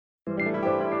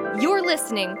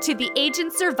listening to the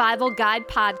Agent Survival Guide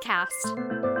podcast,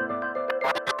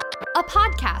 a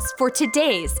podcast for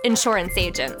today's insurance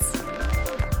agents.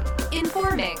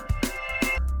 Informing,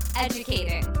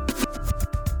 educating,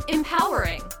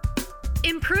 empowering,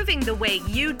 improving the way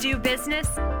you do business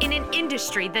in an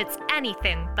industry that's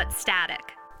anything but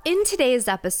static. In today's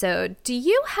episode, do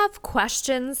you have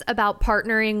questions about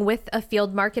partnering with a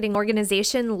field marketing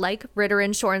organization like Ritter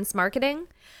Insurance Marketing?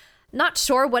 Not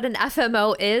sure what an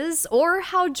FMO is or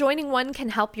how joining one can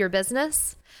help your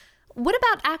business? What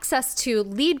about access to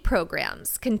lead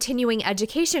programs, continuing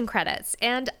education credits,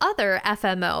 and other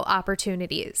FMO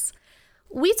opportunities?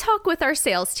 We talk with our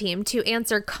sales team to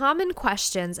answer common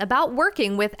questions about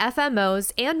working with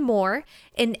FMOs and more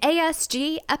in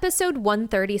ASG episode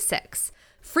 136,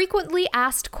 Frequently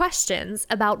Asked Questions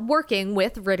about Working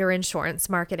with Ritter Insurance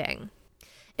Marketing.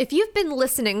 If you've been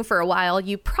listening for a while,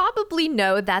 you probably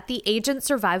know that the Agent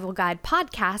Survival Guide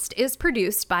podcast is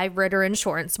produced by Ritter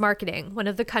Insurance Marketing, one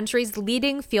of the country's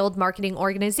leading field marketing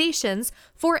organizations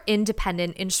for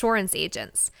independent insurance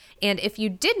agents. And if you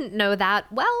didn't know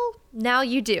that, well, now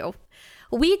you do.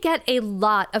 We get a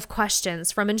lot of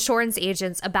questions from insurance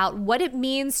agents about what it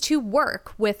means to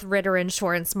work with Ritter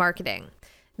Insurance Marketing.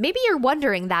 Maybe you're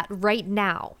wondering that right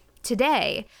now.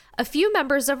 Today, a few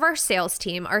members of our sales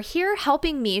team are here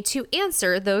helping me to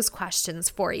answer those questions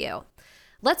for you.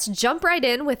 Let's jump right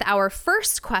in with our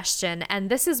first question, and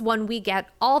this is one we get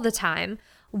all the time.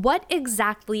 What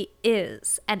exactly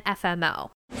is an FMO?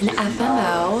 An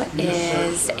FMO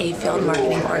is a field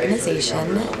marketing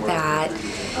organization that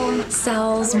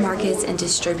sells, markets, and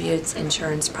distributes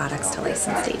insurance products to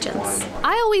licensed agents.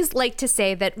 I always like to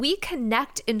say that we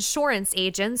connect insurance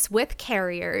agents with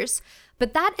carriers,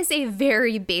 but that is a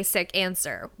very basic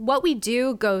answer. What we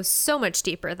do goes so much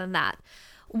deeper than that.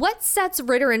 What sets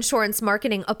Ritter Insurance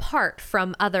Marketing apart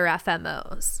from other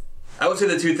FMOs? I would say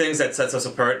the two things that sets us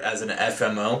apart as an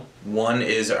FMO. One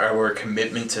is our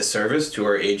commitment to service to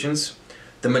our agents.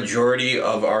 The majority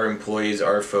of our employees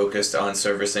are focused on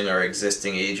servicing our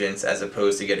existing agents as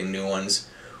opposed to getting new ones.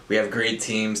 We have great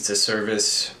teams to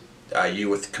service you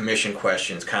with commission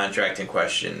questions, contracting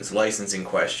questions, licensing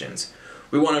questions.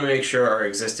 We want to make sure our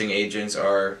existing agents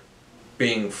are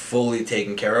being fully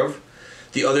taken care of.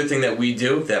 The other thing that we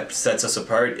do that sets us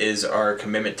apart is our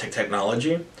commitment to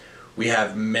technology. We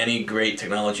have many great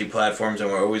technology platforms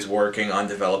and we're always working on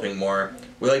developing more.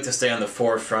 We like to stay on the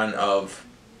forefront of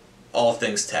all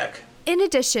things tech. In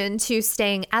addition to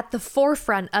staying at the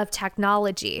forefront of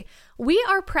technology, we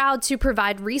are proud to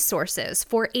provide resources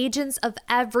for agents of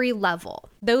every level,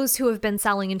 those who have been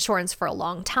selling insurance for a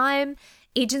long time,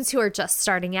 agents who are just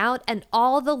starting out, and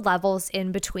all the levels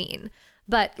in between.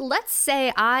 But let's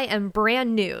say I am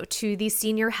brand new to the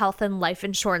senior health and life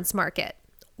insurance market.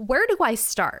 Where do I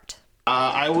start?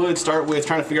 I would start with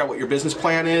trying to figure out what your business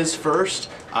plan is first.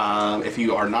 If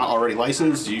you are not already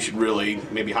licensed, you should really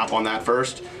maybe hop on that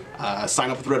first. Sign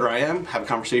up with Ritter IM, have a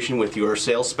conversation with your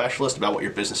sales specialist about what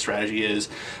your business strategy is.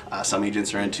 Some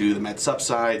agents are into the Med Supp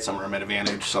side, some are Med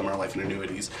Advantage, some are life and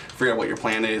annuities. Figure out what your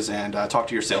plan is and talk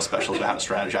to your sales specialist about how to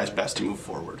strategize best to move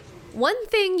forward. One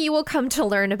thing you will come to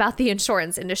learn about the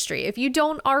insurance industry, if you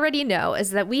don't already know,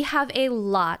 is that we have a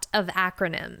lot of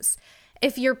acronyms.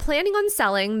 If you're planning on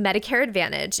selling Medicare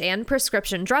Advantage and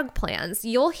prescription drug plans,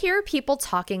 you'll hear people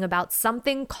talking about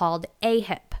something called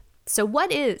AHIP. So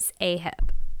what is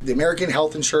AHIP? The American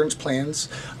Health Insurance Plans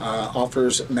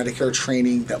offers Medicare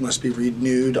training that must be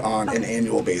renewed on an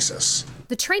annual basis.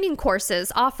 The training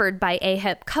courses offered by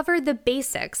AHIP cover the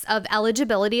basics of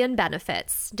eligibility and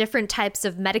benefits, different types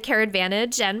of Medicare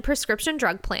Advantage and prescription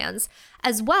drug plans,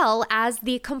 as well as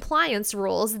the compliance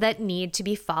rules that need to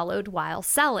be followed while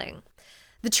selling.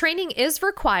 The training is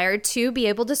required to be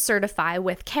able to certify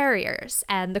with carriers,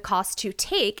 and the cost to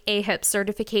take AHIP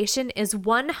certification is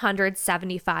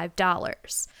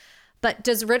 $175. But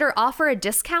does Ritter offer a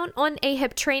discount on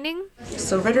AHIP training?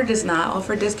 So Ritter does not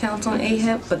offer discounts on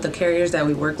AHIP, but the carriers that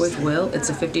we work with will. It's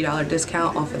a $50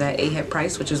 discount off of that AHIP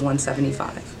price, which is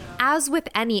 $175. As with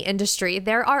any industry,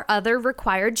 there are other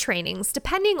required trainings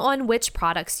depending on which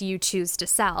products you choose to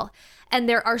sell. And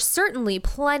there are certainly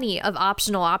plenty of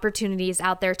optional opportunities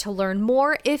out there to learn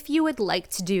more if you would like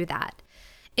to do that.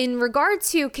 In regard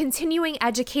to continuing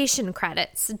education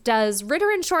credits, does Ritter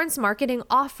Insurance Marketing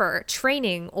offer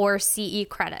training or CE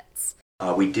credits?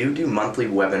 We do monthly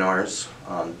webinars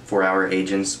for our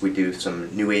agents. We do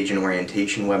some new agent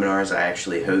orientation webinars. I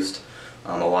actually host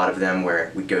a lot of them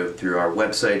where we go through our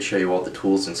website, show you all the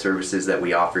tools and services that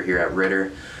we offer here at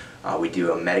Ritter. We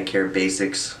do a Medicare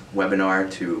Basics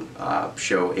webinar to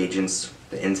show agents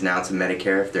the ins and outs of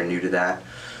Medicare if they're new to that.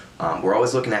 We're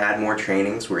always looking to add more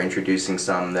trainings. We're introducing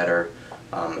some that are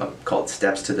called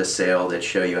Steps to the Sale that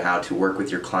show you how to work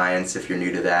with your clients if you're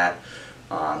new to that.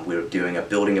 We're doing a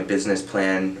Building a Business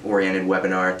Plan oriented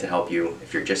webinar to help you,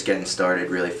 if you're just getting started,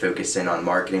 really focus in on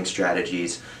marketing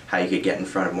strategies, how you could get in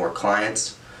front of more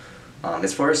clients.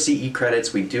 As far as CE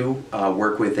credits, we do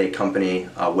work with a company,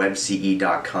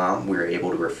 webce.com. We're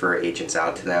able to refer agents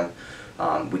out to them.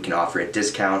 We can offer a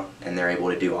discount, and they're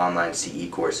able to do online CE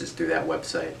courses through that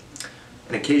website.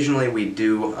 And occasionally we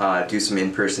do some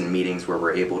in-person meetings where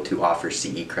we're able to offer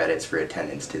CE credits for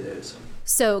attendance to those.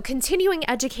 So continuing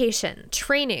education,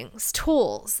 trainings,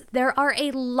 tools, there are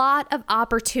a lot of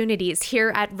opportunities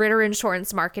here at Ritter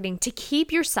Insurance Marketing to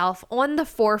keep yourself on the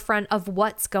forefront of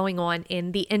what's going on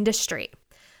in the industry.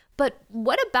 But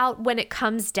what about when it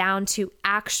comes down to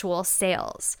actual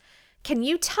sales? Can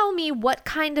you tell me what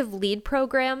kind of lead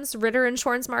programs Ritter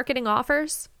Insurance Marketing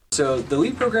offers? So the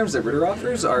lead programs that Ritter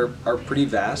offers are pretty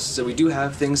vast. So we do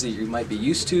have things that you might be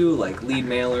used to, like lead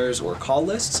mailers or call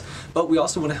lists, but we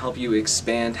also want to help you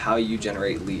expand how you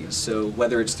generate leads. So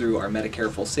whether it's through our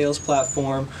Medicare Full Sales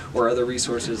platform or other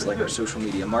resources like our social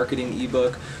media marketing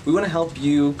ebook, we want to help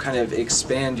you kind of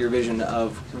expand your vision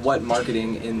of what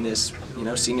marketing in this,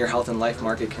 senior health and life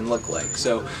market can look like.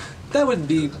 So that would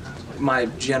be my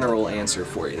general answer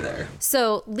for you there.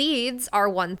 So leads are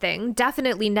one thing,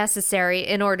 definitely necessary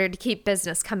in order to keep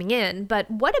business coming in, but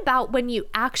what about when you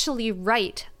actually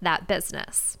write that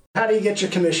business? How do you get your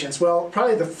commissions? Well,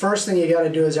 probably the first thing you got to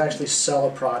do is actually sell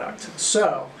a product.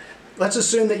 So let's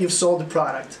assume that you've sold the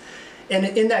product. And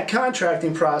in that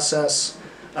contracting process,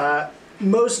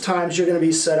 most times you're going to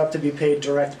be set up to be paid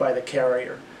direct by the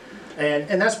carrier.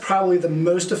 And that's probably the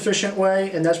most efficient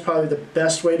way, and that's probably the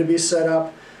best way to be set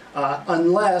up.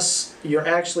 Unless you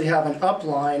actually have an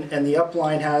upline, and the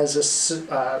upline has a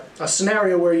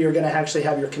scenario where you're going to actually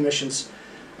have your commissions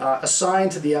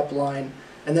assigned to the upline,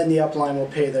 and then the upline will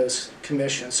pay those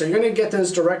commissions. So you're going to get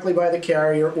those directly by the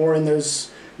carrier, or in those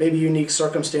maybe unique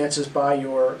circumstances by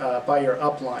your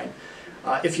upline.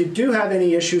 If you do have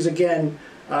any issues, again,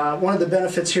 one of the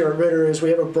benefits here at Ritter is we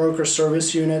have a broker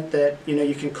service unit that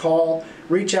you can call,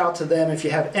 reach out to them if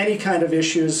you have any kind of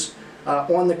issues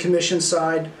on the commission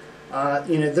side.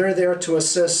 They're there to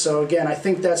assist. So again, I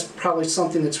think that's probably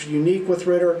something that's unique with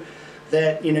Ritter,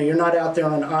 that you're not out there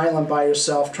on an island by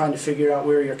yourself trying to figure out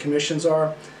where your commissions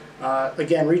are.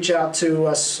 Again, reach out to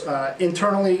us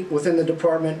internally within the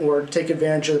department, or take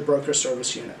advantage of the broker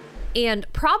service unit. And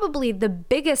probably the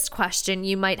biggest question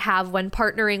you might have when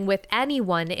partnering with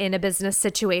anyone in a business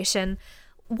situation: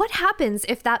 what happens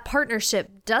if that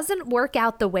partnership doesn't work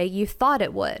out the way you thought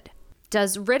it would?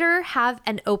 Does Ritter have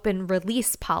an open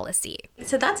release policy?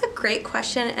 So that's a great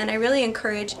question, and I really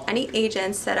encourage any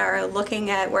agents that are looking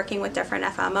at working with different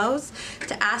FMOs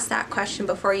to ask that question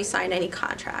before you sign any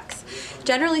contracts.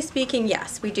 Generally speaking,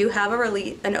 yes, we do have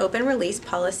an open release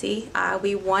policy.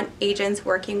 We want agents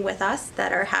working with us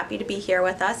that are happy to be here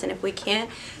with us, and if we can't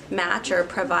match or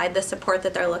provide the support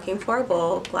that they're looking for,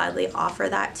 we'll gladly offer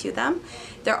that to them.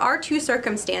 There are two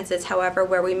circumstances, however,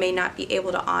 where we may not be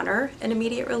able to honor an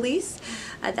immediate release.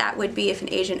 That would be if an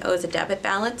agent owes a debit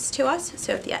balance to us.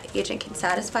 So if the agent can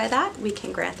satisfy that, we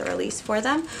can grant the release for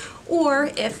them.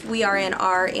 Or if we are in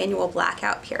our annual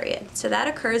blackout period. So that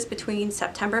occurs between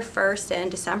September 1st and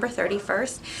December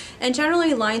 31st, and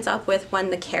generally lines up with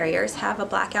when the carriers have a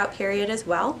blackout period as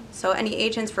well. So any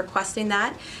agents requesting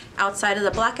that outside of the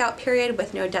blackout period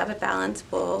with no debit balance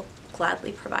will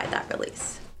gladly provide that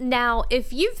release. Now,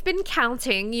 if you've been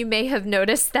counting, you may have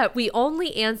noticed that we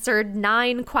only answered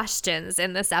 9 questions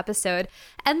in this episode,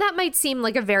 and that might seem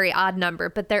like a very odd number,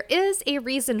 but there is a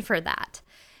reason for that.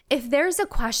 If there's a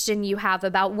question you have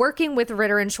about working with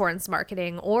Ritter Insurance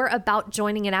Marketing or about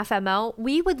joining an FMO,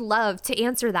 we would love to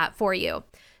answer that for you.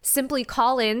 Simply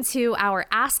call in to our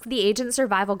Ask the Agent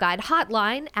Survival Guide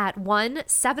hotline at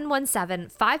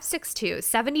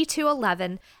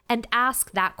 1-717-562-7211 and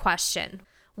ask that question.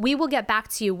 We will get back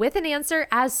to you with an answer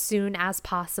as soon as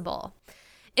possible.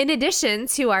 In addition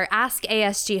to our Ask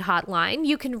ASG hotline,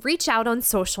 you can reach out on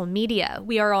social media.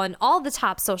 We are on all the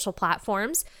top social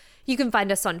platforms. You can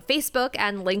find us on Facebook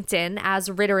and LinkedIn as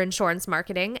Ritter Insurance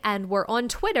Marketing, and we're on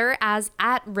Twitter as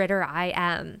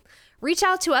 @RitterIM. Reach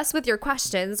out to us with your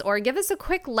questions or give us a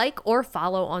quick like or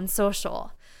follow on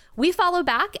social. We follow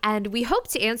back, and we hope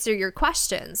to answer your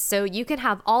questions so you can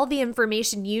have all the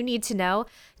information you need to know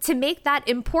to make that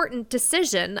important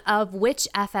decision of which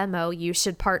FMO you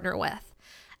should partner with.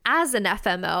 As an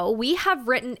FMO, we have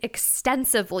written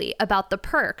extensively about the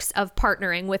perks of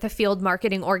partnering with a field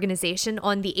marketing organization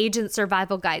on the Agent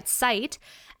Survival Guide site,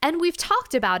 and we've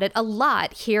talked about it a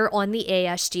lot here on the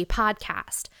ASG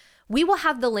podcast. We will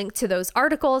have the link to those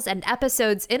articles and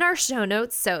episodes in our show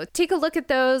notes, so take a look at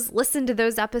those, listen to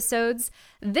those episodes.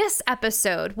 This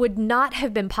episode would not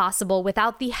have been possible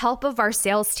without the help of our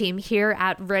sales team here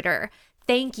at Ritter.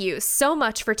 Thank you so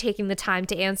much for taking the time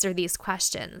to answer these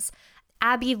questions.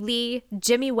 Abby Lee,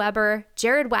 Jimmy Weber,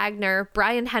 Jared Wagner,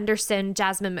 Brian Henderson,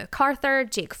 Jasmine MacArthur,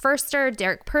 Jake Furster,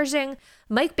 Derek Pershing,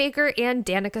 Mike Baker, and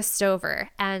Danica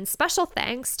Stover. And special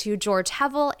thanks to George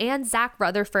Hevel and Zach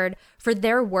Rutherford for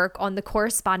their work on the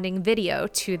corresponding video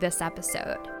to this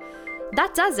episode.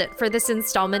 That does it for this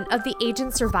installment of the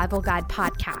Agent Survival Guide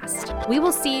podcast. We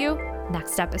will see you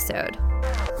next episode.